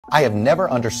I have never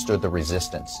understood the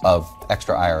resistance of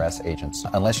extra IRS agents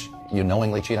unless you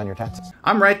knowingly cheat on your taxes.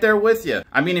 I'm right there with you.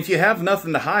 I mean, if you have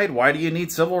nothing to hide, why do you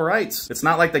need civil rights? It's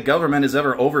not like the government has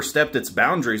ever overstepped its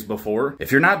boundaries before.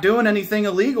 If you're not doing anything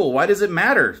illegal, why does it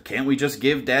matter? Can't we just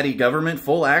give daddy government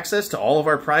full access to all of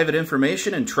our private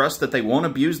information and trust that they won't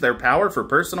abuse their power for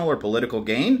personal or political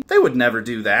gain? They would never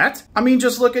do that. I mean,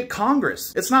 just look at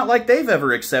Congress. It's not like they've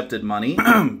ever accepted money,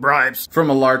 bribes, from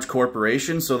a large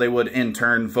corporation so they would in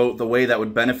turn vote the way that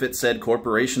would benefit said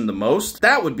corporation the most.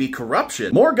 That would be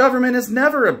corruption. More government is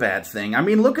never a bad thing. I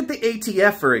mean, look at the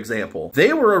ATF, for example.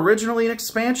 They were originally an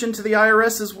expansion to the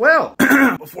IRS as well,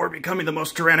 before becoming the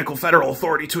most tyrannical federal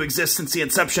authority to exist since the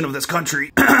inception of this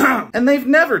country. And they've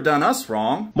never done us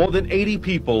wrong. More than 80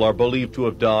 people are believed to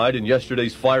have died in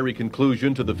yesterday's fiery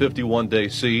conclusion to the 51-day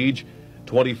siege.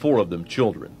 24 of them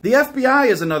children. The FBI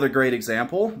is another great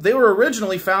example. They were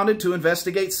originally founded to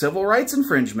investigate civil rights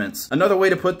infringements. Another way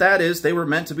to put that is they were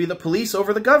meant to be the police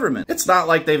over the government. It's not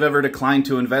like they've ever declined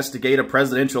to investigate a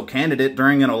presidential candidate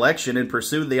during an election and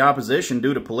pursued the opposition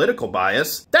due to political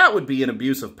bias. That would be an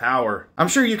abuse of power. I'm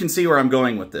sure you can see where I'm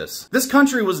going with this. This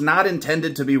country was not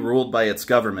intended to be ruled by its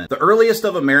government. The earliest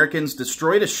of Americans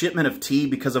destroyed a shipment of tea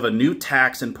because of a new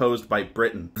tax imposed by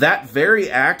Britain. That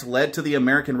very act led to the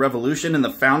American Revolution and the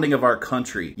founding of our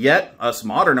country. Yet, us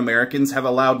modern Americans have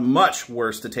allowed much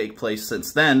worse to take place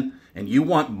since then, and you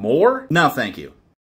want more? No, thank you.